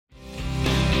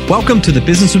Welcome to the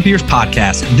Business with Beers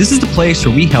podcast. This is the place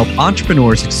where we help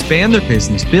entrepreneurs expand their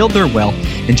business, build their wealth,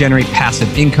 and generate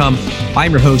passive income.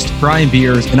 I'm your host, Brian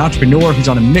Beers, an entrepreneur who's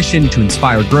on a mission to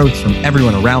inspire growth from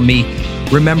everyone around me.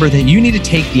 Remember that you need to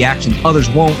take the action others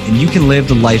won't, and you can live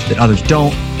the life that others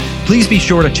don't. Please be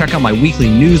sure to check out my weekly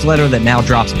newsletter that now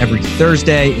drops every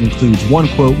Thursday. It includes one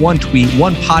quote, one tweet,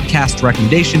 one podcast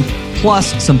recommendation,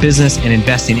 plus some business and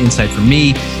investing insight from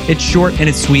me. It's short and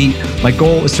it's sweet. My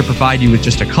goal is to provide you with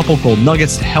just a couple gold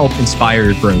nuggets to help inspire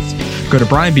your growth. Go to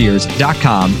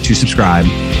brianbeers.com to subscribe.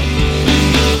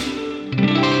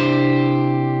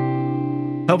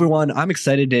 Hello, everyone. I'm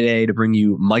excited today to bring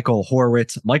you Michael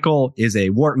Horowitz. Michael is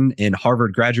a Wharton and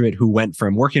Harvard graduate who went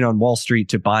from working on Wall Street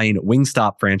to buying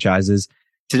Wingstop franchises.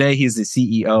 Today, he's the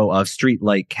CEO of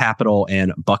Streetlight Capital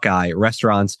and Buckeye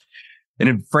Restaurants,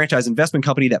 a franchise investment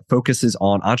company that focuses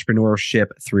on entrepreneurship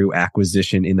through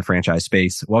acquisition in the franchise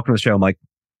space. Welcome to the show, Mike.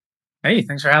 Hey,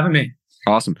 thanks for having me.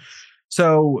 Awesome.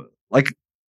 So,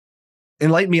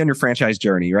 enlighten me on your franchise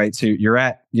journey, right? So you're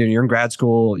in grad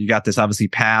school. You got this obviously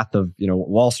path of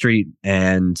Wall Street,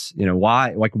 and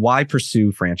why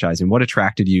pursue franchising? What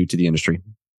attracted you to the industry?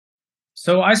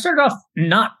 So I started off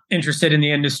not interested in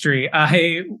the industry.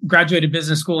 I graduated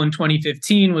business school in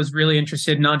 2015, was really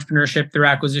interested in entrepreneurship through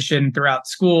acquisition throughout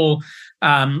school,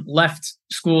 left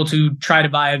school to try to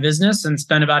buy a business and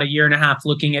spent about a year and a half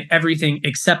looking at everything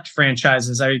except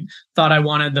franchises. I thought I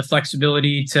wanted the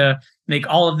flexibility to make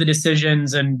all of the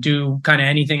decisions and do kind of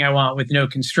anything I want with no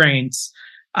constraints.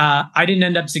 I didn't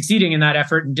end up succeeding in that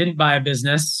effort and didn't buy a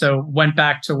business. So went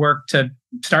back to work to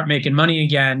start making money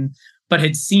again, but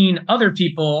had seen other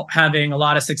people having a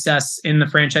lot of success in the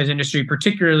franchise industry,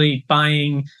 particularly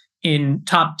buying in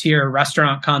top tier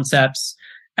restaurant concepts.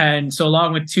 And so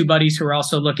along with two buddies who were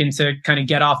also looking to kind of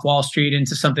get off Wall Street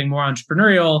into something more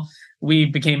entrepreneurial, we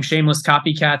became shameless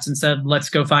copycats and said, let's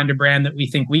go find a brand that we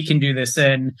think we can do this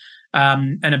in.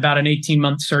 And about an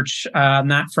 18-month search on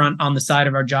that front on the side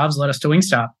of our jobs led us to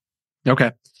Wingstop.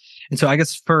 Okay. And so I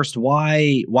guess first,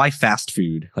 why fast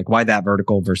food? Like why that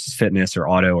vertical versus fitness or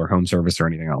auto or home service or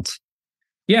anything else?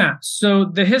 Yeah. So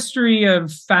the history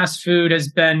of fast food has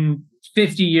been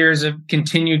 50 years of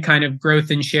continued kind of growth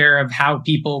and share of how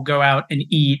people go out and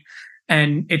eat.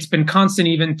 And it's been constant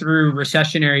even through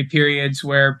recessionary periods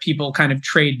where people kind of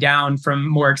trade down from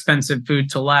more expensive food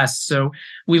to less. So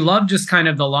we love just kind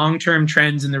of the long-term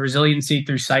trends and the resiliency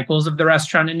through cycles of the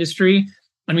restaurant industry.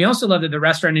 And we also love that the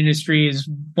restaurant industry is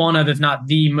one of, if not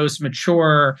the most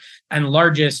mature and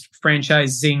largest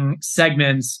franchising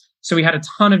segments. So we had a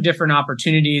ton of different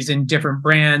opportunities in different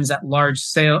brands at large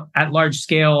scale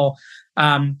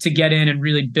to get in and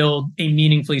really build a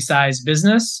meaningfully sized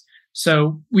business.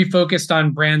 So we focused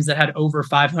on brands that had over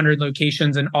 500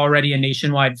 locations and already a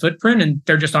nationwide footprint. And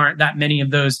there just aren't that many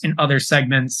of those in other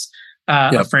segments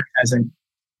of franchising.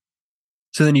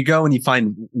 So then you go and you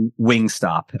find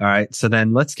Wingstop. All right. So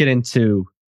then let's get into,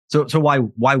 so why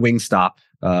Wingstop?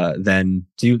 Then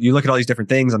so you look at all these different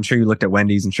things. I'm sure you looked at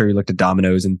Wendy's. I'm sure you looked at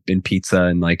Domino's and pizza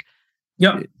and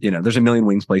there's a million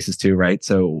wings places too, right?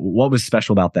 So what was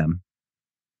special about them?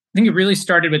 I think it really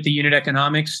started with the unit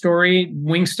economics story.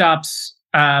 Wingstops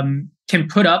can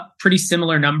put up pretty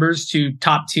similar numbers to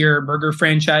top tier burger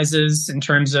franchises in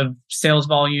terms of sales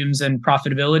volumes and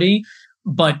profitability,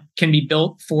 but can be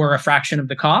built for a fraction of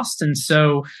the cost. And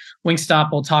so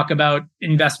Wingstop will talk about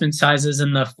investment sizes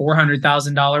in the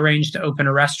 $400,000 range to open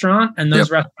a restaurant. And those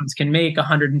restaurants can make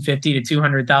 $150,000 to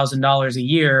 $200,000 a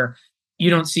year. You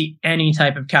don't see any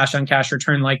type of cash on cash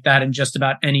return like that in just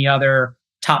about any other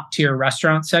top tier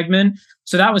restaurant segment.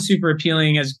 So that was super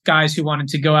appealing as guys who wanted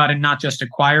to go out and not just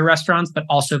acquire restaurants, but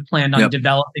also planned on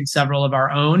developing several of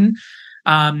our own.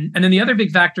 And then the other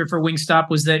big factor for Wingstop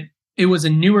was that it was a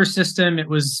newer system. It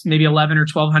was maybe 11 or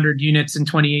 1,200 units in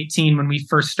 2018 when we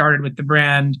first started with the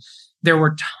brand. There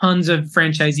were tons of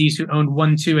franchisees who owned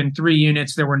 1, 2, and 3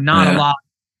 units. There were not a lot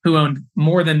who owned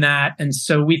more than that. And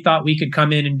so we thought we could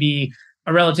come in and be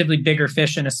a relatively bigger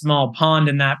fish in a small pond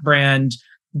in that brand,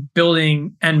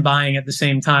 building and buying at the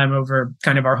same time over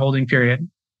kind of our holding period.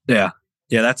 Yeah.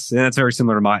 That's very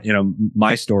similar to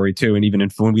my story too. And even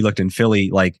when we looked in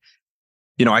Philly,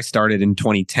 I started in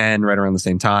 2010, right around the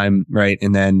same time, right?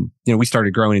 And then, we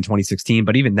started growing in 2016.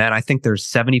 But even then, I think there's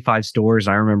 75 stores.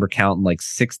 I remember counting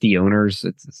 60 owners.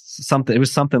 It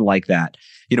was something like that.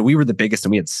 We were the biggest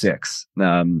and we had 6.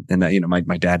 And that,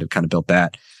 my dad had kind of built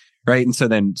that. Right. And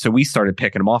so we started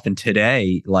picking them off. And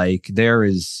today, there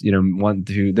is,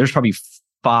 there's probably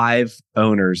 5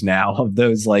 owners now of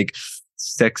those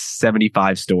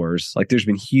 675 stores. There's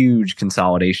been huge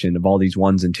consolidation of all these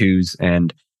 1s and 2s.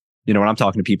 And, when I'm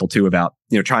talking to people too about,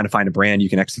 trying to find a brand, you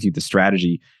can execute the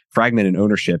strategy. fragmented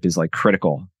ownership is like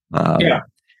critical. Yeah.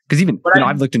 Because even,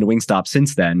 I've looked into Wingstop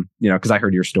since then, because I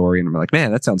heard your story and I'm like,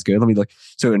 man, that sounds good. Let me look.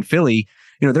 So in Philly,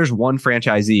 there's one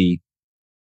franchisee,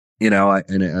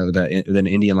 with an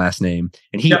Indian last name,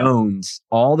 and he owns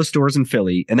all the stores in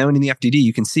Philly. And then in the FDD,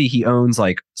 you can see he owns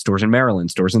like stores in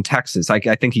Maryland, stores in Texas. I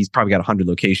think he's probably got 100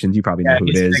 locations. You probably know who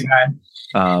it is.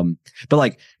 But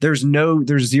like, there's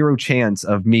zero chance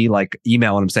of me like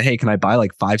emailing him say, hey, can I buy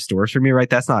like 5 stores from you? Right?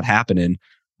 That's not happening.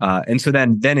 And so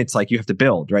then it's like you have to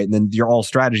build, right? And then your all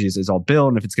strategies is all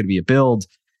build. And if it's going to be a build,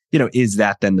 is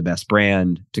that then the best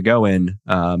brand to go in?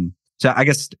 So I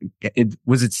guess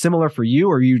was it similar for you,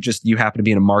 or you happen to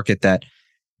be in a market that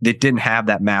didn't have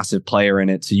that massive player in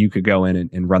it, so you could go in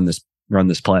and run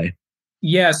this play?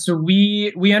 Yeah, so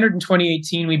we entered in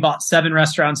 2018. We bought 7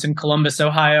 restaurants in Columbus,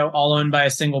 Ohio, all owned by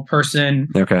a single person.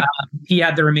 Okay. He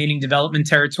had the remaining development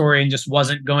territory and just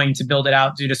wasn't going to build it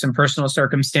out due to some personal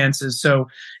circumstances. So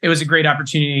it was a great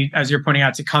opportunity, as you're pointing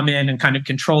out, to come in and kind of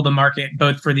control the market,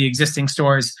 both for the existing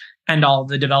stores and all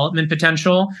the development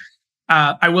potential.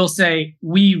 I will say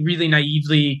we really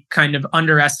naively kind of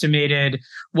underestimated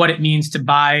what it means to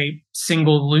buy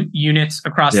single units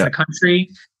across the country.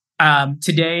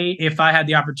 Today, if I had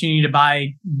the opportunity to buy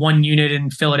 1 unit in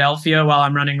Philadelphia while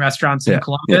I'm running restaurants in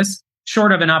Columbus,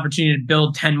 short of an opportunity to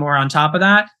build 10 more on top of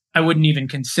that, I wouldn't even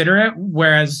consider it.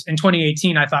 Whereas in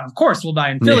 2018, I thought, of course, we'll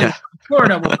buy in Philly,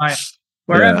 Florida, we'll buy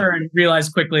wherever, and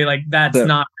realized quickly, like, that's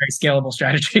not a very scalable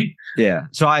strategy. Yeah.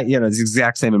 So it's the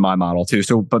exact same in my model too.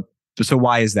 So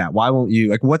why is that? Why won't you,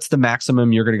 like, what's the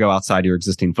maximum you're going to go outside your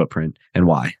existing footprint, and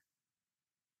why?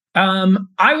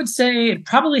 I would say it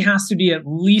probably has to be at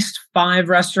least 5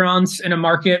 restaurants in a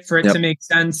market for it to make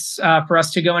sense for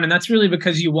us to go in. And that's really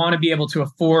because you want to be able to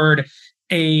afford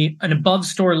an above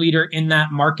store leader in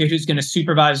that market who's going to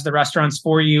supervise the restaurants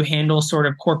for you, handle sort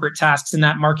of corporate tasks in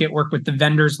that market, work with the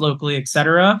vendors locally, et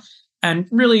cetera. And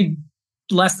really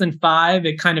less than 5,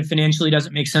 it kind of financially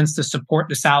doesn't make sense to support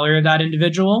the salary of that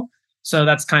individual. So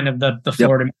that's kind of the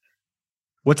floor to me.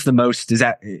 What's the most? So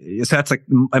that's like,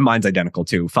 mine's identical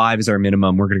too. 5 is our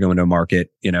minimum. We're going to go into a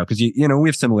market, because we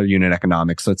have similar unit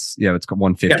economics. So it's, it's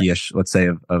 150-ish, let's say,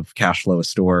 of cash flow a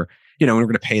store. And we're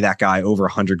going to pay that guy over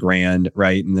 $100,000,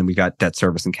 right? And then we got debt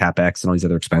service and CapEx and all these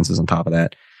other expenses on top of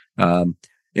that.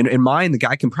 In mine, the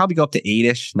guy can probably go up to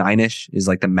 8-ish, 9-ish is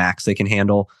like the max they can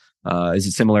handle. Is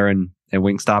it similar in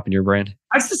Wingstop in your brand?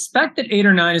 I suspect that 8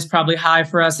 or 9 is probably high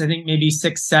for us. I think maybe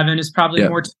 6, 7 is probably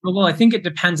more typical. I think it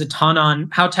depends a ton on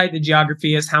how tight the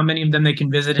geography is, how many of them they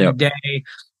can visit in a day,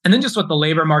 and then just what the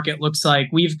labor market looks like.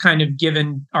 We've kind of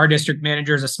given our district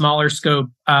managers a smaller scope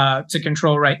to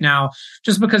control right now,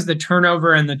 just because the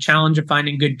turnover and the challenge of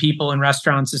finding good people in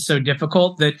restaurants is so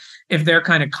difficult that if they're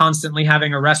kind of constantly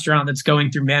having a restaurant that's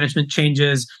going through management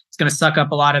changes, it's going to suck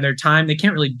up a lot of their time. They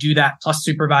can't really do that plus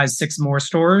supervise 6 more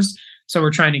stores. So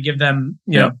we're trying to give them,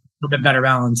 a little bit better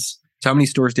balance. So how many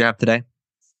stores do you have today?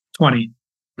 20.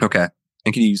 Okay.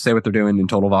 And can you say what they're doing in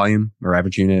total volume or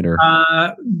average unit? Or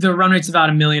the run rate's about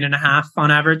 $1.5 million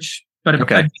on average, but a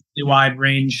pretty wide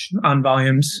range on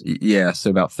volumes. Yeah, so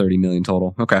about 30 million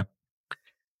total. Okay.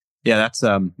 Yeah, that's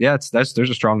those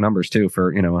are strong numbers too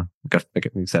for like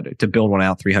you said, to build one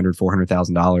out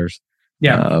 $300,000-$400,000.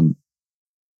 Yeah.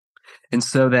 And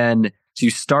so then. So you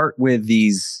start with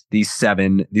these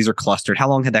 7. These are clustered. How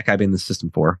long had that guy been in the system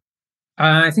for?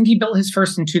 I think he built his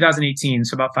first in 2018,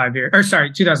 so about 5 years. Or sorry,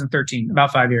 2013,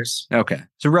 about 5 years. Okay,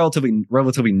 so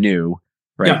relatively new,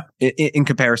 right? Yeah. In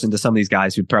comparison to some of these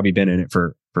guys who've probably been in it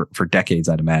for decades,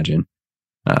 I'd imagine.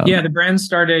 The brand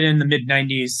started in the mid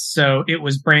 90s, so it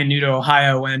was brand new to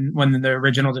Ohio when the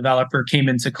original developer came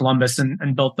into Columbus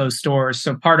and built those stores.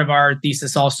 So part of our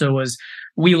thesis also was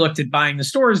we looked at buying the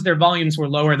stores. Their volumes were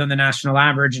lower than the national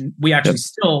average, and we actually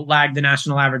still lagged the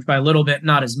national average by a little bit,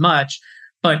 not as much.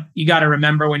 But you got to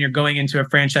remember when you're going into a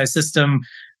franchise system,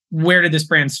 where did this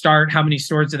brand start? How many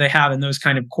stores do they have in those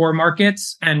kind of core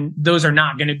markets? And those are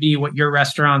not going to be what your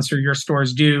restaurants or your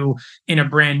stores do in a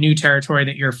brand new territory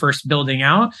that you're first building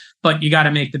out. But you got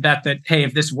to make the bet that, hey,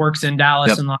 if this works in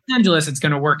Dallas and Los Angeles, it's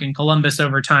going to work in Columbus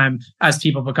over time as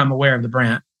people become aware of the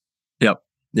brand. Yep.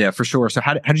 Yeah, for sure. So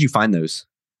how did you find those?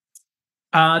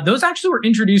 Those actually were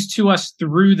introduced to us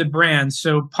through the brand.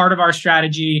 So part of our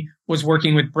strategy was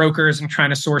working with brokers and trying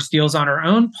to source deals on our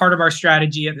own. Part of our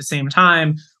strategy at the same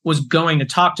time was going to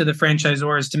talk to the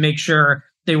franchisors to make sure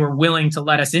they were willing to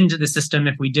let us into the system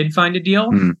if we did find a deal.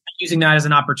 Mm-hmm. Using that as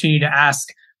an opportunity to ask,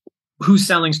 who's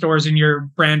selling stores in your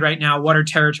brand right now? What are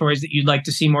territories that you'd like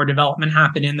to see more development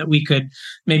happen in that we could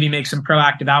maybe make some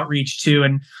proactive outreach to?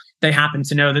 And they happened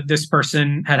to know that this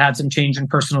person had some change in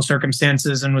personal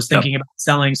circumstances and was thinking about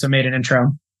selling, so made an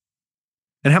intro.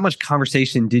 And how much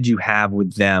conversation did you have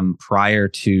with them prior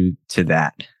to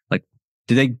that? Like,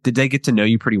 did they get to know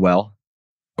you pretty well,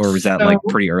 or was that like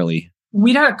pretty early?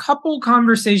 We'd had a couple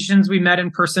conversations. We met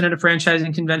in person at a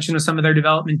franchising convention with some of their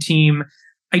development team.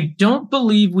 I don't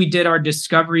believe we did our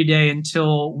discovery day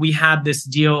until we had this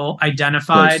deal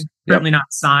identified, certainly not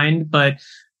signed, but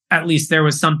at least there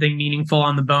was something meaningful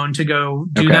on the bone to go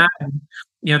do that. And,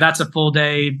 that's a full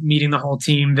day meeting the whole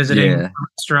team, visiting the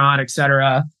restaurant, et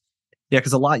cetera. Yeah,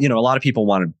 because a lot of people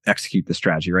want to execute the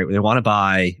strategy, right? They want to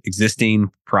buy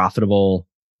existing, profitable,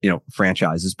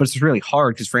 franchises, but it's really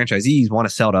hard because franchisees want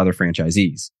to sell to other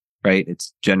franchisees, right?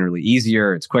 It's generally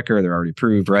easier, it's quicker, they're already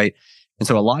approved, right? And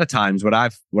so a lot of times, what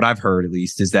I've heard at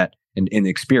least is that in the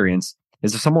experience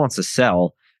is if someone wants to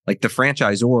sell, like the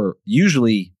franchisor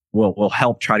usually will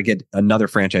help try to get another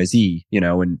franchisee,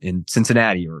 in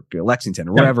Cincinnati or Lexington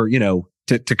or wherever,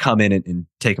 to come in and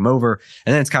take them over.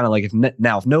 And then it's kind of like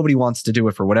if nobody wants to do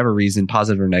it for whatever reason,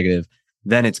 positive or negative,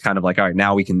 then it's kind of like, all right,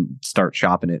 now we can start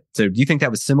shopping it. So do you think that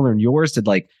was similar in yours? Did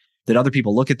other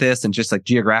people look at this and just like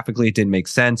geographically it didn't make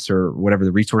sense or whatever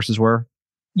the resources were?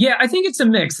 Yeah, I think it's a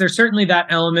mix. There's certainly that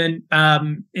element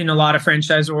in a lot of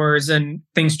franchisors, and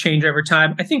things change over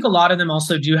time. I think a lot of them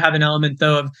also do have an element,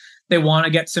 though, of they want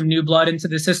to get some new blood into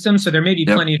the system. So there may be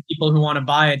plenty of people who want to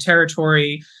buy a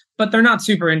territory, but they're not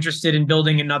super interested in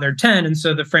building another 10. And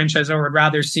so the franchisor would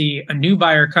rather see a new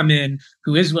buyer come in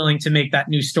who is willing to make that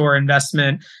new store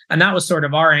investment. And that was sort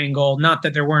of our angle. Not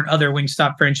that there weren't other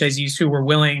Wingstop franchisees who were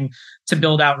willing to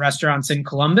build out restaurants in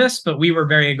Columbus, but we were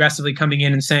very aggressively coming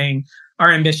in and saying,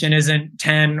 our ambition isn't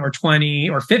 10 or 20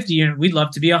 or 50 unit. We'd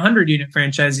love to be a 100 unit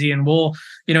franchisee, and we'll,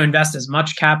 invest as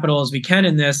much capital as we can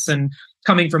in this. And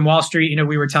coming from Wall Street,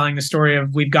 we were telling the story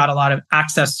of we've got a lot of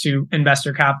access to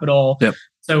investor capital. Yep.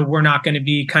 So we're not going to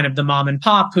be kind of the mom and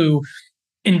pop who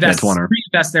reinvest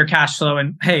their cash flow.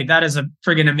 And hey, that is a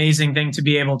friggin' amazing thing to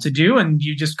be able to do. And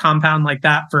you just compound like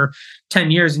that for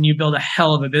 10 years and you build a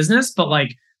hell of a business. But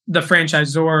like, the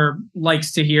franchisor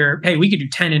likes to hear, hey, we could do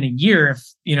 10 in a year if,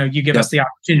 you give us the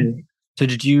opportunity. So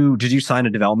did you sign a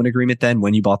development agreement then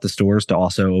when you bought the stores to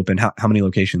also open? How many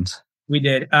locations? We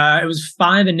did. It was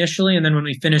 5 initially. And then when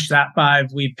we finished that 5,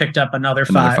 we picked up another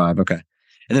 5. Another 5. Okay.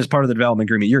 And as part of the development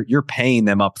agreement, you're paying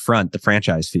them up front, the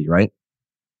franchise fee, right?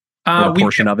 A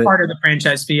portion of it. Part of the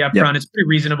franchise fee up front. It's pretty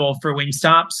reasonable for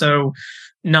Wingstop. So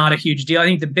not a huge deal. I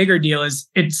think the bigger deal is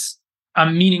it's a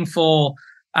meaningful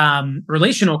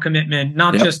relational commitment,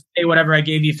 not just, hey, whatever, I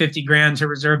gave you 50 grand to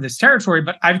reserve this territory,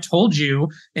 but I've told you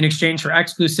in exchange for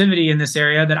exclusivity in this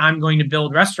area that I'm going to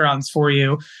build restaurants for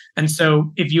you. And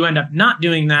so if you end up not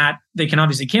doing that, they can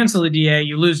obviously cancel the DA,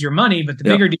 you lose your money, but the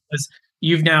bigger deal is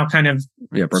you've now kind of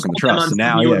broken the trust. So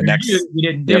now, next you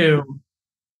didn't do.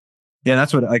 Yeah,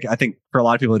 that's what I think for a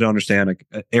lot of people who don't understand like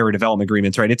area development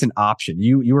agreements, right? It's an option.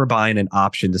 You are buying an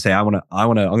option to say, I'm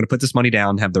gonna put this money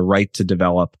down, have the right to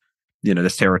develop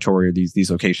this territory or these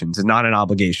locations. It's not an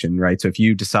obligation, right? So if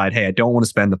you decide, hey, I don't want to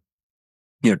spend the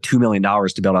 $2 million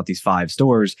to build out these 5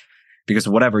 stores because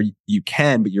whatever you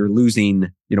can, but you're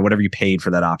losing whatever you paid for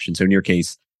that option. So in your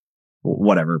case,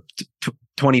 whatever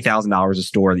 $20,000 a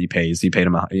store that you paid, so you paid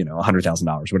them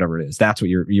 $100,000, whatever it is. That's what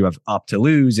you have up to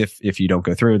lose if you don't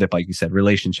go through with it. Like you said,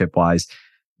 relationship wise,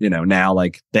 now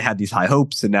like they had these high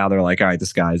hopes and now they're like, all right,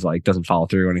 this guy's like doesn't follow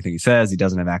through on anything he says. He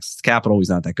doesn't have access to capital. He's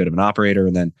not that good of an operator,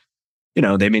 and then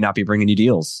they may not be bringing you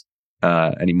deals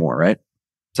anymore, right?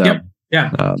 So,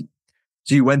 so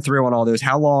you went through on all those.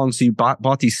 How long? So you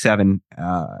bought these 7.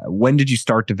 When did you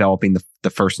start developing the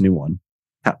first new one?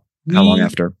 How long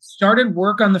after? Started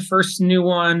work on the first new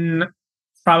one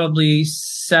probably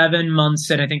 7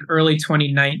 months in, I think, early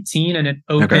 2019, and it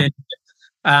opened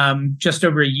just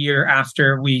over a year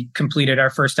after we completed our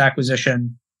first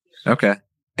acquisition. Okay.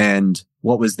 And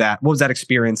what was that? What was that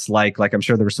experience like? Like, I'm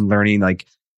sure there was some learning. Like,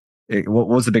 what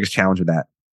was the biggest challenge with that?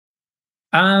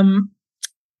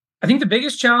 I think the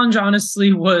biggest challenge,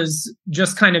 honestly, was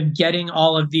just kind of getting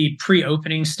all of the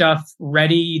pre-opening stuff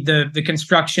ready. The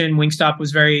construction, Wingstop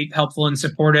was very helpful and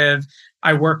supportive.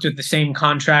 I worked with the same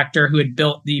contractor who had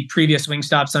built the previous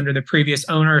Wingstops under the previous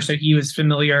owner, so he was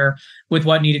familiar with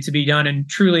what needed to be done. And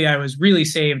truly, I was really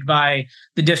saved by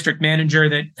the district manager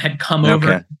that had come over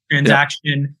the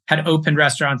transaction, had opened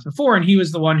restaurants before, and he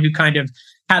was the one who kind of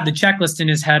had the checklist in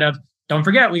his head of, don't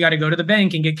forget, we got to go to the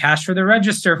bank and get cash for the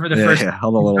register for the first. Yeah,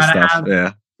 all the little stuff.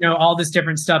 Have, all this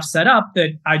different stuff set up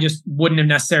that I just wouldn't have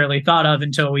necessarily thought of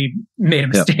until we made a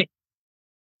mistake.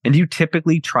 And do you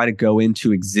typically try to go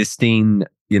into existing,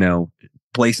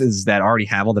 places that already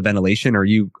have all the ventilation, or are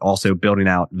you also building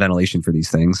out ventilation for these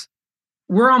things?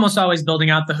 we're almost always building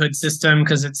out the hood system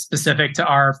because it's specific to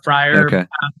our fryer. Okay.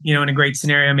 In a great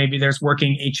scenario, maybe there's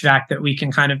working HVAC that we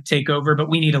can kind of take over, but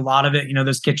we need a lot of it.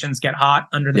 Those kitchens get hot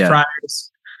under the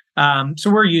fryers.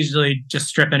 So we're usually just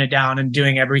stripping it down and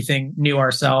doing everything new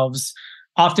ourselves.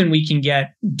 Often we can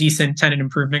get decent tenant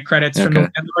improvement credits from the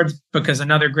landlords, because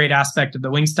another great aspect of the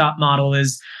Wingstop model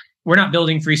is we're not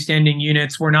building freestanding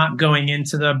units. We're not going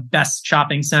into the best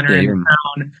shopping center in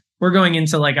town. We're going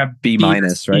into like a B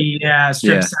minus, right? Yeah,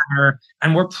 strip center.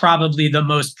 And we're probably the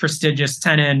most prestigious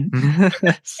tenant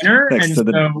center. And so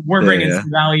we're bringing some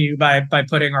value by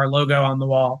putting our logo on the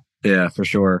wall. Yeah, for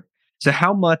sure. So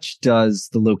how much does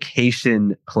the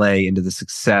location play into the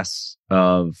success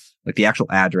of like the actual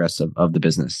address of the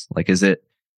business? Like, is it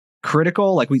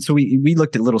critical? Like we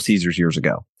looked at Little Caesars years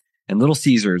ago, and Little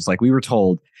Caesars, like we were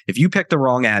told, if you pick the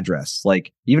wrong address,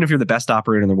 like even if you're the best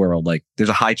operator in the world, like there's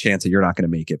a high chance that you're not going to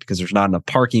make it because there's not enough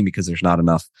parking, because there's not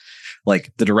enough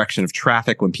like the direction of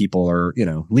traffic when people are,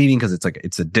 leaving, because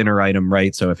it's a dinner item,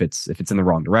 right? So if it's in the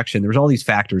wrong direction, there's all these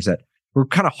factors that were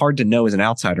kind of hard to know as an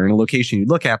outsider. In a location you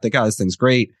look at, think, oh, this thing's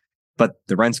great, but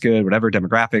the rent's good, whatever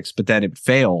demographics, but then it would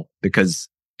fail because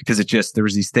there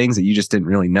was these things that you just didn't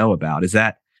really know about. Is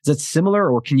that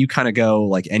similar, or can you kind of go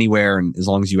like anywhere, and as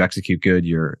long as you execute good,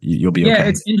 you'll be okay? Yeah,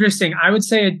 it's interesting. I would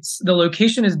say the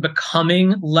location is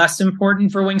becoming less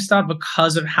important for Wingstop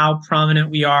because of how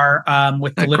prominent we are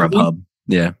with delivery. Grubhub.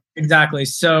 Yeah, exactly.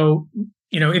 So,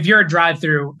 if you're a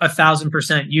drive-through,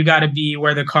 1,000%, you got to be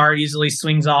where the car easily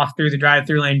swings off through the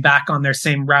drive-through lane back on their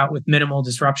same route with minimal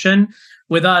disruption.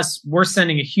 With us, we're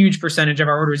sending a huge percentage of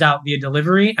our orders out via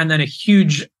delivery, and then a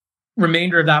huge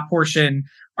remainder of that portion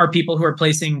are people who are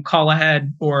placing call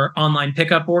ahead or online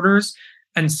pickup orders.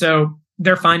 And so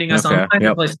they're finding us online,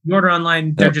 they're placing the order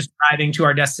online, they're just driving to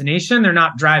our destination. They're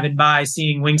not driving by,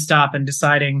 seeing Wingstop and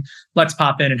deciding, let's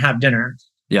pop in and have dinner.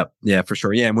 Yep. Yeah, for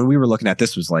sure. Yeah. And when we were looking at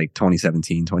this was like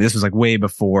 2017, this was like way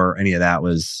before any of that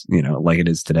was, like it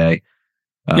is today.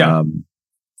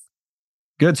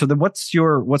 Good. So then what's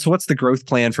the growth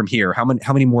plan from here? How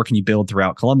many more can you build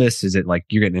throughout Columbus? Is it like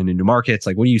you're getting into new markets?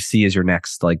 Like what do you see as your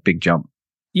next like big jump?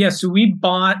 Yeah. So we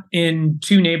bought in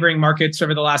 2 neighboring markets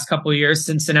over the last couple of years,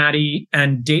 Cincinnati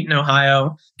and Dayton,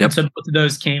 Ohio. Yep. So both of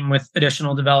those came with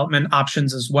additional development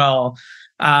options as well.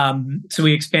 So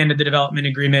we expanded the development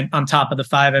agreement on top of the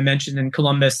 5 I mentioned in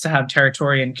Columbus to have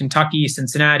territory in Kentucky,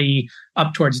 Cincinnati,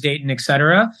 up towards Dayton, et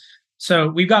cetera. So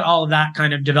we've got all of that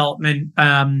kind of development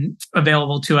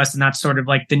available to us, and that's sort of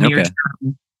like the near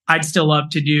term. I'd still love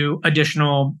to do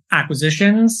additional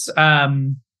acquisitions,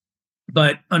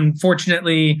 but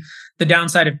unfortunately, the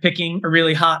dowside of picking a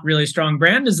really hot, really strong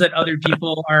brand is that other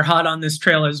people are hot on this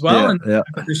trail as well, and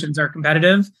acquisitions are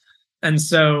competitive. And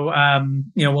so,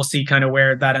 we'll see kind of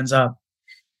where that ends up.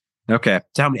 Okay.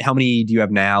 So how many do you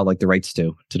have now, like the rights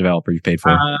to develop, or you paid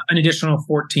for? An additional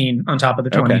 14 on top of the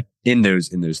 20. Okay. In those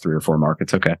 3 or 4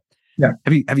 markets. Okay. Yeah.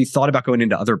 Have you thought about going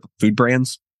into other food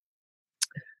brands?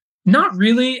 Not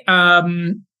really.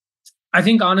 I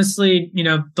think honestly,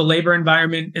 the labor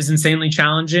environment is insanely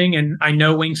challenging, and I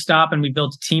know Wingstop, and we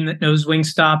built a team that knows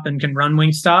Wingstop and can run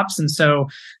Wingstops. And so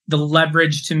the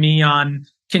leverage to me on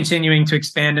continuing to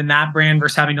expand in that brand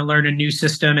versus having to learn a new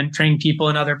system and train people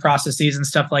in other processes and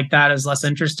stuff like that is less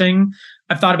interesting.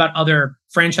 I've thought about other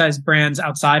franchise brands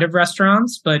outside of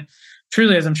restaurants, but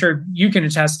truly, as I'm sure you can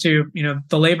attest to,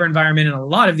 the labor environment in a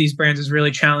lot of these brands is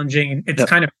really challenging. And it's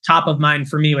kind of top of mind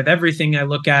for me with everything I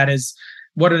look at is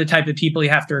what are the type of people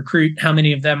you have to recruit? How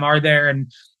many of them are there? And,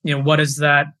 what does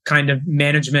that kind of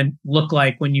management look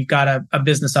like when you've got a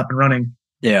business up and running?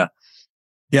 Yeah.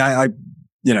 Yeah.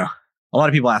 A lot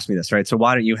of people ask me this, right? So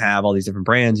why don't you have all these different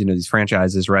brands, these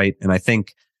franchises, right? And I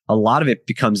think a lot of it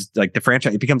becomes like the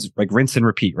franchise, it becomes like rinse and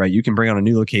repeat, right? You can bring on a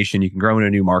new location, you can grow in a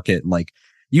new market, and like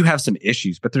you have some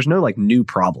issues, but there's no like new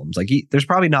problems. Like there's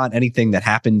probably not anything that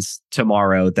happens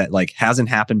tomorrow that like hasn't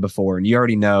happened before, and you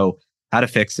already know how to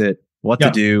fix it, what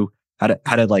to do, how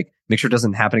to like make sure it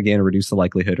doesn't happen again or reduce the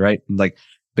likelihood, right? And like,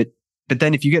 but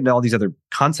then if you get into all these other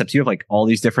concepts, you have like all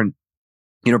these different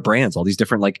brands, all these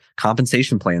different like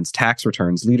compensation plans, tax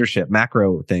returns, leadership,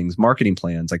 macro things, marketing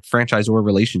plans, like franchisor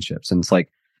relationships. And it's like,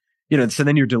 so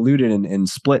then you're diluted and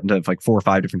split into like 4 or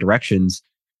 5 different directions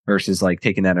versus like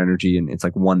taking that energy and it's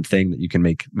like one thing that you can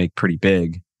make pretty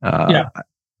big.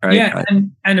 Right? Yeah.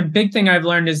 And a big thing I've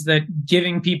learned is that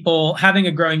having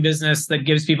a growing business that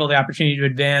gives people the opportunity to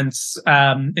advance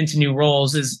into new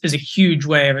roles is a huge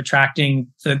way of attracting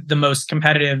the most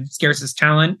competitive, scarcest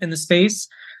talent in the space.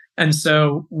 And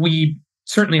so we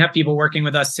certainly have people working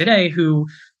with us today who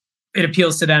it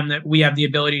appeals to them that we have the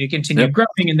ability to continue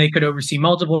growing, and they could oversee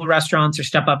multiple restaurants or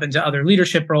step up into other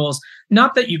leadership roles.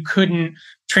 Not that you couldn't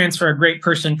transfer a great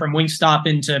person from Wingstop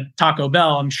into Taco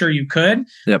Bell. I'm sure you could,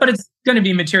 but it's going to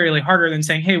be materially harder than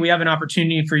saying, hey, we have an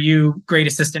opportunity for you, great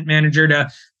assistant manager, to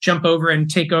jump over and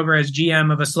take over as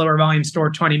GM of a slower volume store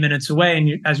 20 minutes away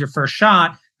and as your first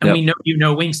shot. And we know you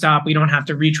know Wingstop. We don't have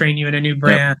to retrain you in a new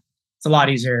brand. It's a lot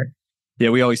easier. Yeah,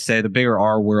 we always say the bigger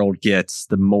our world gets,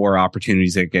 the more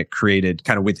opportunities that get created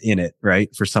kind of within it,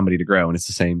 right? For somebody to grow. And it's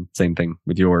the same thing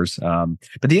with yours.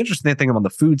 But the interesting thing on the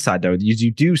food side, though, is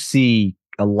you do see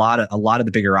a lot of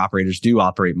the bigger operators do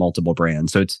operate multiple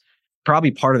brands. So it's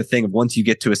probably part of the thing of once you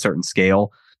get to a certain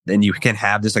scale, then you can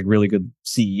have this like really good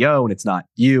CEO, and it's not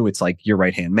you, it's like your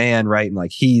right-hand man, right? And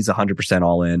like he's 100%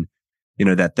 all in.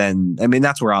 That then, I mean,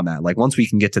 that's where I'm at. Like once we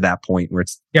can get to that point where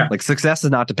it's like success is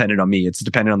not dependent on me, it's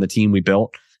dependent on the team we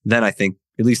built. Then I think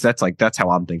at least that's how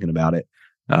I'm thinking about it.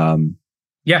 And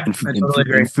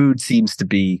food seems to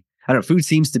be, I don't know, food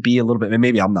seems to be a little bit,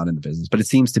 maybe I'm not in the business, but it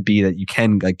seems to be that you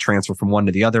can like transfer from one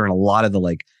to the other. And a lot of the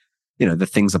like, the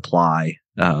things apply,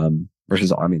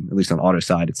 versus, I mean, at least on auto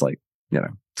side, it's like,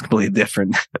 it's completely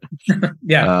different.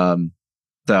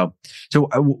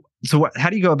 So how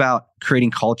do you go about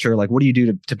creating culture? Like, what do you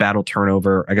do to battle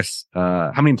turnover? I guess,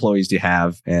 how many employees do you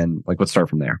have? And like, let's start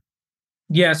from there.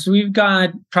 Yeah. So we've got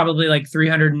probably like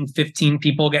 315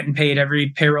 people getting paid every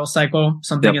payroll cycle,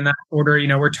 something in that order.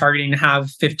 We're targeting to have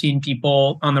 15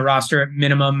 people on the roster at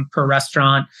minimum per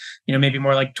restaurant, maybe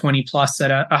more like 20 plus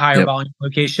at a higher volume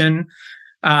location.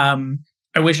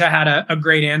 I wish I had a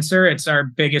great answer. It's our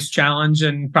biggest challenge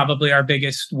and probably our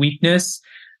biggest weakness.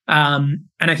 And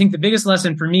I think the biggest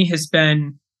lesson for me has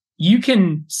been you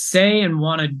can say and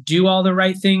want to do all the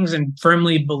right things and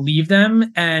firmly believe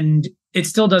them, and it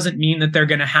still doesn't mean that they're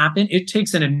going to happen. It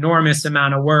takes an enormous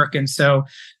amount of work. And so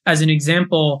as an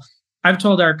example, I've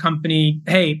told our company,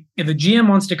 hey, if a GM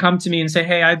wants to come to me and say,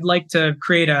 hey, I'd like to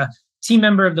create a team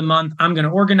member of the month, I'm going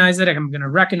to organize it. I'm going to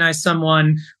recognize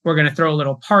someone. We're going to throw a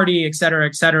little party, et cetera,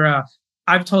 et cetera.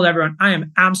 I've told everyone I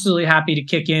am absolutely happy to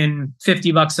kick in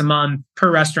 $50 a month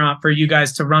per restaurant for you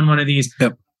guys to run one of these.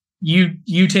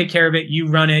 You take care of it. You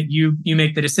run it. You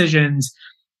make the decisions.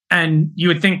 And you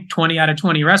would think 20 out of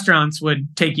 20 restaurants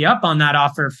would take you up on that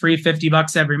offer, free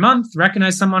 $50 every month,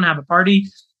 recognize someone, have a party.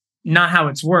 Not how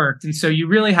it's worked. And so you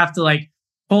really have to like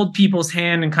hold people's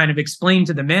hand and kind of explain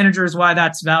to the managers why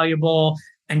that's valuable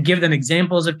and give them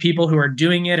examples of people who are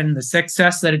doing it and the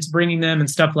success that it's bringing them and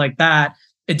stuff like that.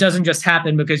 It doesn't just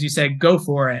happen because you say, go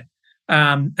for it.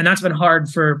 And that's been hard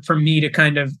for me to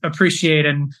kind of appreciate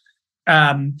and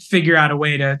figure out a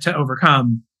way to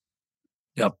overcome.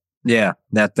 Yep. Yeah,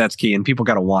 that's key. And people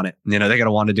got to want it. They got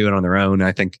to want to do it on their own.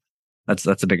 I think that's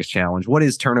the biggest challenge. What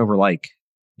is turnover like?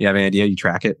 You have an idea? You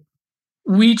track it?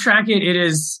 We track it. It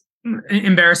is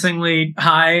embarrassingly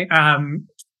high.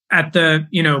 At the,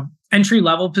 entry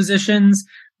level positions,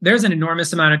 there's an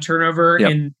enormous amount of turnover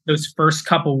in those first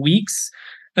couple weeks.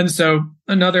 And so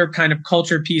another kind of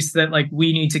culture piece that like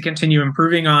we need to continue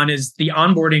improving on is the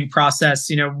onboarding process.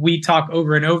 We talk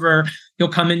over and over, you'll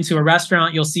come into a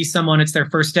restaurant, you'll see someone, it's their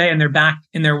first day and they're back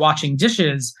and they're washing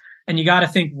dishes. And you got to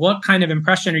think, what kind of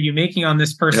impression are you making on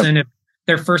this person if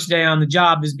their first day on the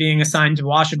job is being assigned to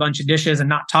wash a bunch of dishes and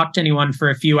not talk to anyone for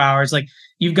a few hours? Like,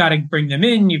 you've got to bring them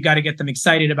in. You've got to get them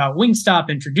excited about Wingstop,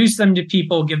 introduce them to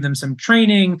people, give them some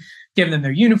training, give them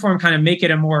their uniform, kind of make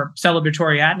it a more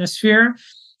celebratory atmosphere.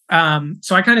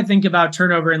 So I kind of think about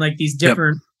turnover in like these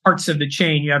different parts of the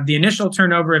chain. You have the initial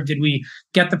turnover of, did we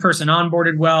get the person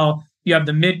onboarded well? You have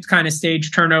the mid kind of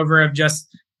stage turnover of just,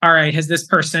 all right, has this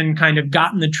person kind of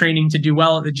gotten the training to do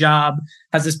well at the job?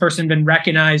 Has this person been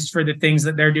recognized for the things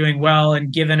that they're doing well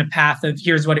and given a path of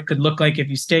here's what it could look like if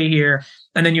you stay here?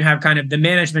 And then you have kind of the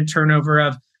management turnover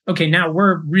of, okay, now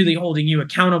we're really holding you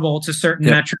accountable to certain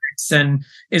metrics. And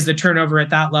is the turnover at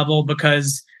that level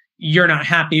because you're not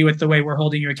happy with the way we're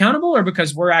holding you accountable, or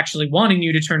because we're actually wanting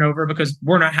you to turn over because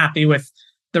we're not happy with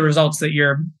the results that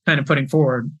you're kind of putting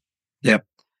forward? Yep.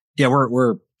 Yeah,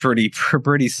 we're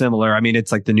pretty similar. I mean,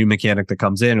 it's like the new mechanic that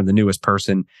comes in or the newest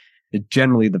person. It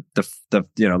generally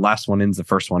the last one in's the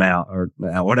first one out, or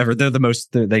whatever. They're the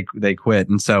most they quit,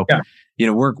 and so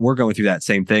we're going through that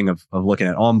same thing of looking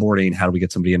at onboarding. How do we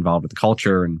get somebody involved with the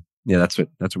culture? And that's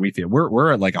what we feel.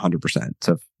 We're at like 100%.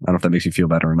 So I don't know if that makes you feel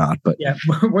better or not, but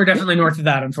we're definitely north of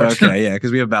that, unfortunately. Okay, yeah,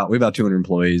 because we have about 200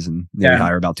 employees and we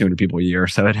hire about 200 people a year.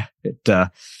 So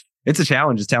it's a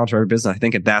challenge. It's a challenge for every business. I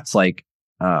think that's like.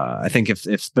 I think but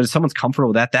if someone's comfortable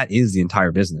with that is the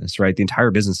entire business, right? The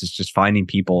entire business is just finding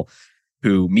people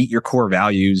who meet your core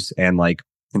values and like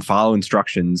can follow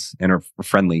instructions and are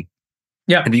friendly.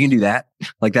 Yeah. And if you can do that,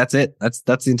 like that's it. That's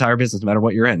the entire business, no matter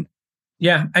what you're in.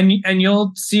 Yeah. And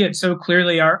you'll see it so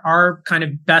clearly. Our kind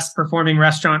of best performing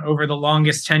restaurant over the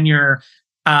longest tenure,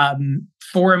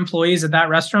 4 employees at that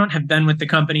restaurant have been with the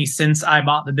company since I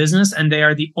bought the business. And they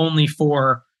are the only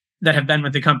 4 that have been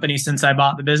with the company since I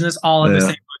bought the business, all in the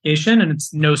same location. And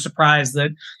it's no surprise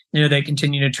that, they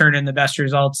continue to turn in the best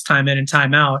results time in and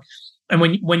time out. And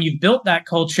when you've built that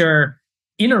culture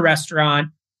in a restaurant,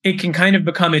 it can kind of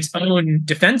become its own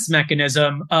defense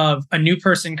mechanism of a new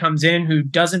person comes in who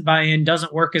doesn't buy in,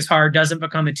 doesn't work as hard, doesn't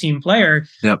become a team player.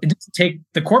 Yep. It doesn't take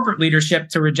the corporate leadership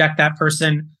to reject that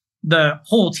person. The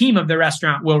whole team of the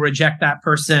restaurant will reject that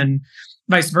person.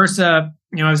 Vice versa.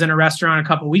 I was in a restaurant a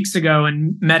couple of weeks ago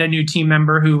and met a new team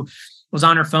member who was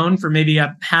on her phone for maybe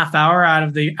a half hour out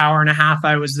of the hour and a half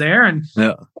I was there. And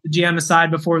the GM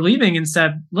aside before leaving and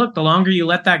said, look, the longer you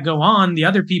let that go on, the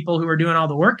other people who are doing all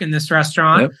the work in this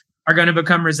restaurant are going to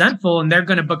become resentful, and they're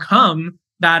going to become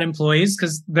bad employees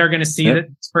because they're going to see that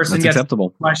this person gets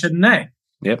acceptable. Why shouldn't they?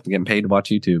 Yep. They're getting paid to watch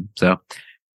YouTube.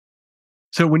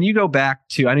 So when you go back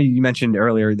to, I know you mentioned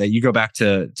earlier that you go back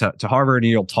to Harvard and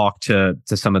you'll talk to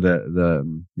some of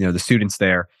the students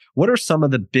there. What are some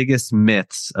of the biggest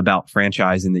myths about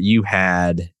franchising that you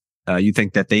had, you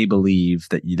think that they believe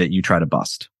that you try to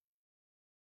bust?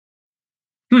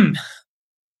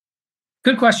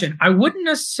 Good question. I wouldn't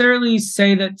necessarily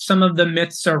say that some of the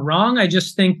myths are wrong. I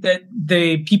just think that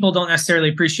people don't necessarily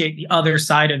appreciate the other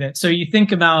side of it. So you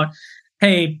think about,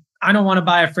 hey, I don't want to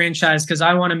buy a franchise because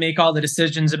I want to make all the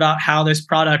decisions about how this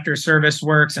product or service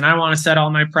works. And I want to set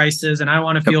all my prices and I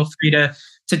want to feel free to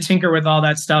tinker with all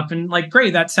that stuff. And like,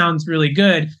 great, that sounds really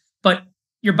good. But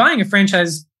you're buying a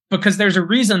franchise because there's a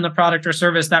reason the product or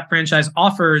service that franchise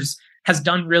offers has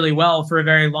done really well for a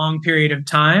very long period of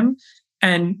time.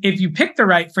 And if you pick the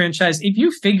right franchise, if you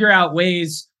figure out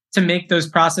ways to make those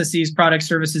processes, product,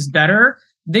 services better,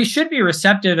 they should be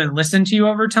receptive and listen to you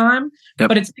over time. Yep.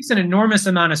 But it takes an enormous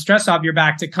amount of stress off your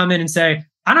back to come in and say,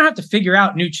 I don't have to figure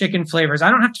out new chicken flavors. I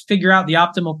don't have to figure out the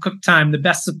optimal cook time, the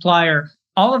best supplier.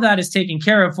 All of that is taken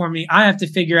care of for me. I have to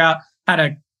figure out how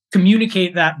to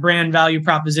communicate that brand value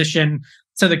proposition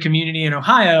to the community in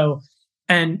Ohio.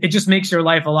 And it just makes your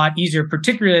life a lot easier,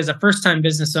 particularly as a first-time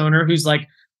business owner who's like,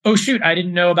 oh, shoot, I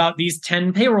didn't know about these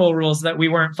 10 payroll rules that we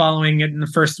weren't following in the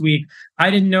first week. I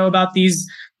didn't know about these,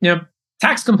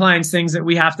 tax compliance things that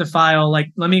we have to file. Like,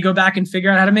 let me go back and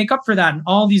figure out how to make up for that. And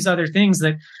all these other things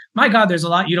that, my God, there's a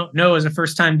lot you don't know as a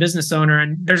first-time business owner.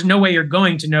 And there's no way you're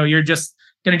going to know. You're just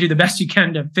going to do the best you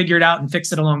can to figure it out and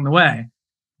fix it along the way.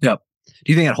 Yep.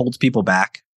 Do you think that holds people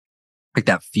back? Like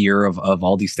that fear of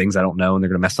all these things I don't know and they're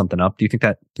going to mess something up? Do you think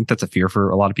that's a fear for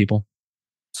a lot of people?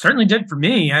 Certainly did for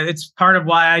me. It's part of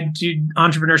why I do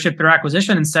entrepreneurship through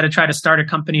acquisition instead of try to start a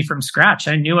company from scratch.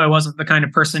 I knew I wasn't the kind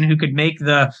of person who could make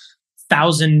the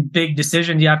 1,000 big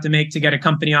decisions you have to make to get a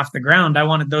company off the ground. I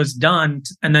wanted those done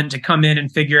and then to come in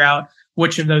and figure out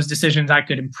which of those decisions I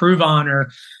could improve on or,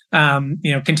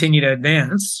 continue to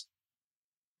advance.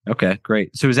 Okay,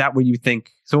 great. So is that what you think?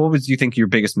 So what do you think your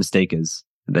biggest mistake is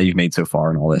that you've made so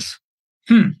far in all this?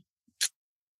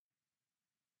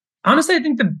 Honestly, I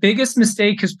think the biggest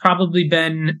mistake has probably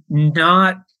been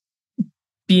not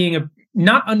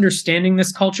understanding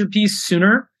this culture piece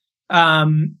sooner.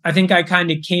 I think I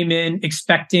kind of came in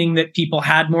expecting that people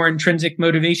had more intrinsic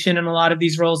motivation in a lot of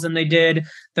these roles than they did,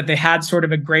 that they had sort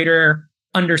of a greater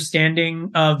understanding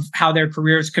of how their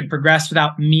careers could progress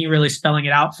without me really spelling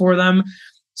it out for them.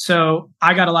 So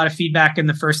I got a lot of feedback in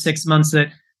the first 6 months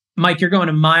that, Mike, you're going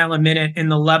a mile a minute in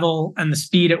the level and the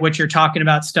speed at which you're talking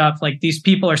about stuff. Like, these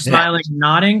people are smiling and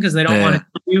nodding because they don't want to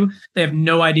see you. They have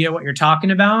no idea what you're talking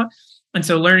about. And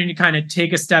so learning to kind of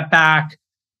take a step back,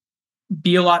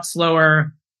 be a lot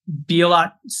slower, be a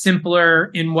lot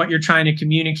simpler in what you're trying to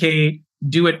communicate,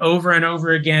 do it over and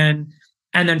over again,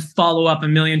 and then follow up a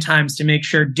million times to make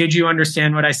sure, did you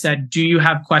understand what I said? Do you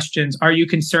have questions? Are you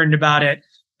concerned about it?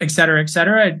 Et cetera, et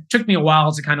cetera. It took me a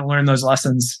while to kind of learn those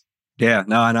lessons. Yeah,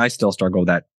 no, and I still struggle with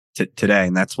that today.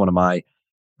 And that's one of my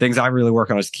things I really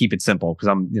work on is keep it simple because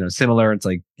I'm, similar. It's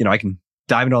like, I can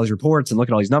dive into all these reports and look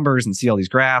at all these numbers and see all these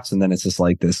graphs. And then it's just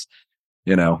like this,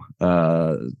 giant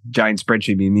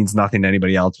spreadsheet means nothing to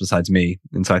anybody else besides me.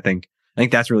 And so I think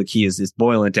that's really key is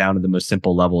boiling it down to the most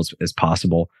simple level as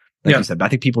possible. Like you said, I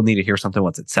think people need to hear something,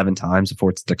 7 times before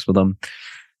it sticks with them.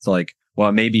 So like, well,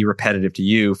 it may be repetitive to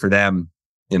you. For them,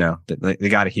 they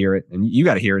got to hear it, and you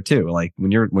got to hear it too. Like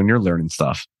when you're learning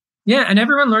stuff. Yeah, and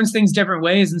everyone learns things different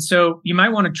ways, and so you might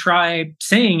want to try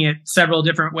saying it several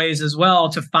different ways as well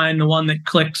to find the one that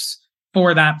clicks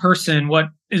for that person. What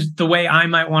is the way I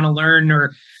might want to learn,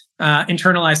 or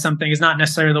internalize something is not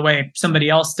necessarily the way somebody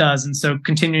else does. And so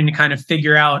continuing to kind of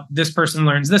figure out this person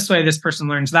learns this way, this person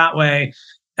learns that way.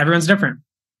 Everyone's different.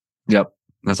 Yep.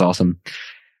 That's awesome.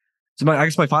 So I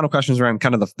guess my final question is around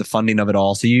kind of the funding of it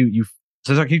all. So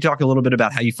can you talk a little bit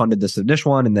about how you funded this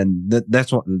initial one, and then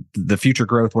that's what the future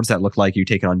growth? What does that look like? You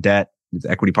taking on debt with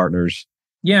equity partners?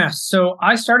 Yeah. So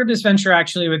I started this venture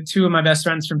actually with two of my best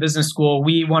friends from business school.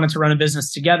 We wanted to run a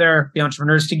business together, be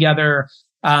entrepreneurs together.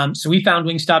 So we found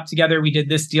Wingstop together. We did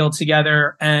this deal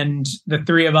together, and the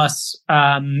three of us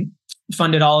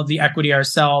funded all of the equity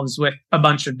ourselves with a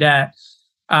bunch of debt.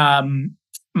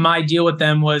 My deal with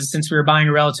them was, since we were buying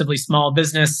a relatively small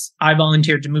business, I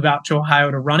volunteered to move out to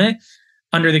Ohio to run it,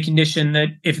 under the condition that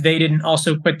if they didn't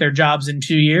also quit their jobs in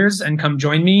 2 years and come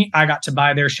join me, I got to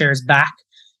buy their shares back.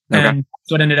 Okay. And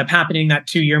what ended up happening, that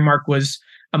 2-year mark was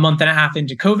a month and a half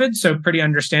into COVID. So pretty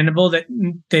understandable that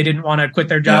they didn't want to quit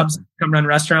their jobs, and come run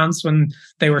restaurants when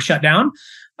they were shut down.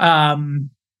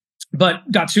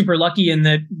 But got super lucky in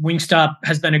that Wingstop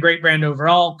has been a great brand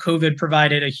overall. COVID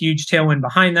provided a huge tailwind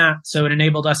behind that. So it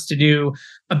enabled us to do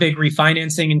a big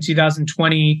refinancing in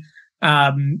 2020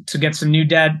 to get some new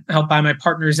debt, help buy my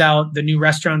partners out. The new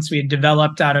restaurants we had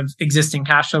developed out of existing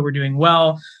cash flow were doing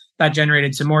well. That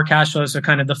generated some more cash flow. So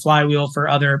kind of the flywheel for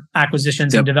other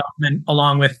acquisitions and development,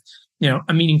 along with,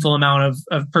 a meaningful amount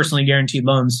of personally guaranteed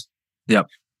loans. Yep.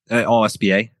 All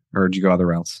SBA, or did you go other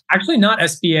routes? Actually, not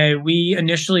SBA. We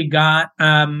initially got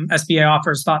SBA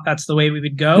offers, thought that's the way we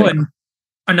would go. And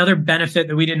another benefit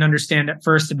that we didn't understand at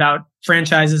first about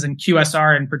franchises and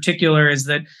QSR in particular is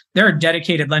that there are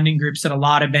dedicated lending groups at a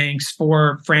lot of banks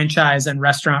for franchise and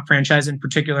restaurant franchise in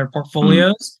particular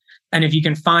portfolios. And if you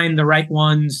can find the right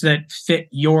ones that fit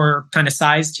your kind of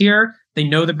size tier, they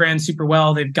know the brand super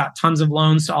well. They've got tons of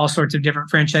loans to all sorts of different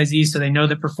franchisees, so they know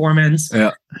the performance.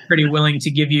 Yeah. Pretty willing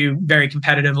to give you very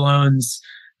competitive loans.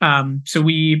 So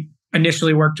we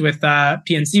initially worked with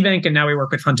PNC Bank, and now we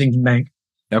work with Huntington Bank.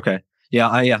 Okay. Yeah,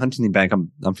 Huntington Bank.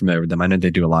 I'm familiar with them. I know they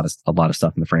do a lot of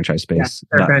stuff in the franchise space,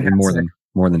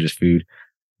 more than just food.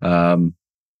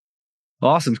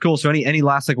 Awesome, cool. So any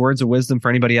last words of wisdom for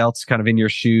anybody else kind of in your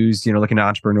shoes, looking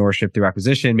at entrepreneurship through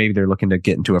acquisition? Maybe they're looking to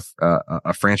get into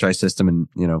a franchise system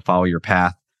and, follow your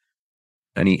path.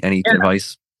 Any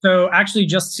advice? So actually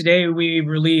just today we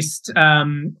released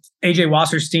AJ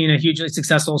Wasserstein, a hugely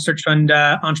successful search fund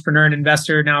entrepreneur and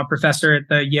investor, now a professor at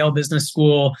the Yale Business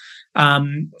School.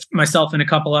 Myself and a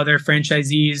couple other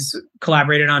franchisees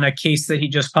collaborated on a case that he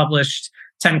just published,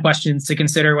 10 questions to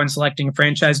consider when selecting a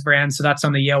franchise brand. So that's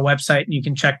on the Yale website, and you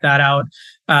can check that out.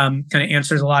 Kind of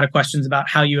answers a lot of questions about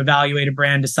how you evaluate a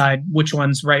brand, decide which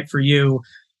one's right for you.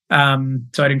 So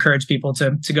I'd encourage people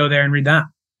to go there and read that.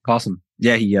 Awesome.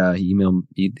 Yeah, he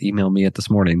emailed me it this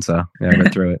morning. So yeah, I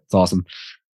read through it. It's awesome.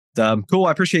 Cool.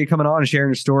 I appreciate you coming on and sharing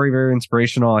your story. Very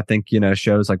inspirational. I think,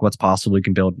 shows like what's possible. You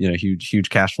can build, huge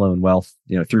cash flow and wealth,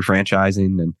 through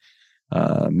franchising and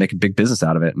make a big business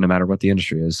out of it, no matter what the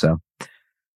industry is. So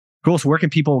cool. So where can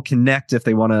people connect if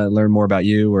they want to learn more about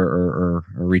you or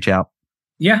reach out?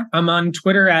 Yeah, I'm on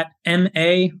Twitter at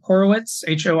MA Horowitz,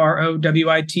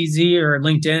 HOROWITZ, or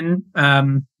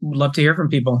LinkedIn. Would love to hear from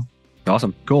people.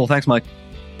 Awesome. Cool. Thanks, Mike.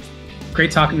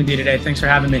 Great talking with you today. Thanks for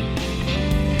having me.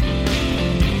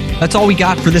 That's all we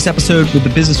got for this episode with the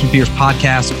Business with Beers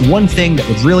podcast. One thing that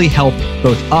would really help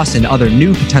both us and other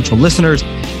new potential listeners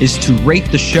is to rate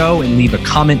the show and leave a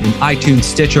comment in iTunes,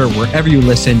 Stitcher, wherever you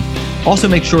listen. Also,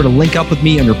 make sure to link up with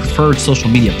me on your preferred social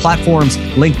media platforms,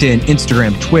 LinkedIn,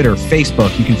 Instagram, Twitter,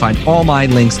 Facebook. You can find all my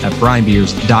links at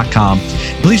brianbeers.com.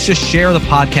 Please just share the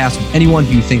podcast with anyone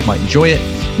who you think might enjoy it.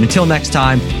 And until next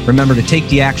time, remember to take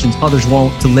the actions others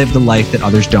won't to live the life that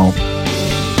others don't.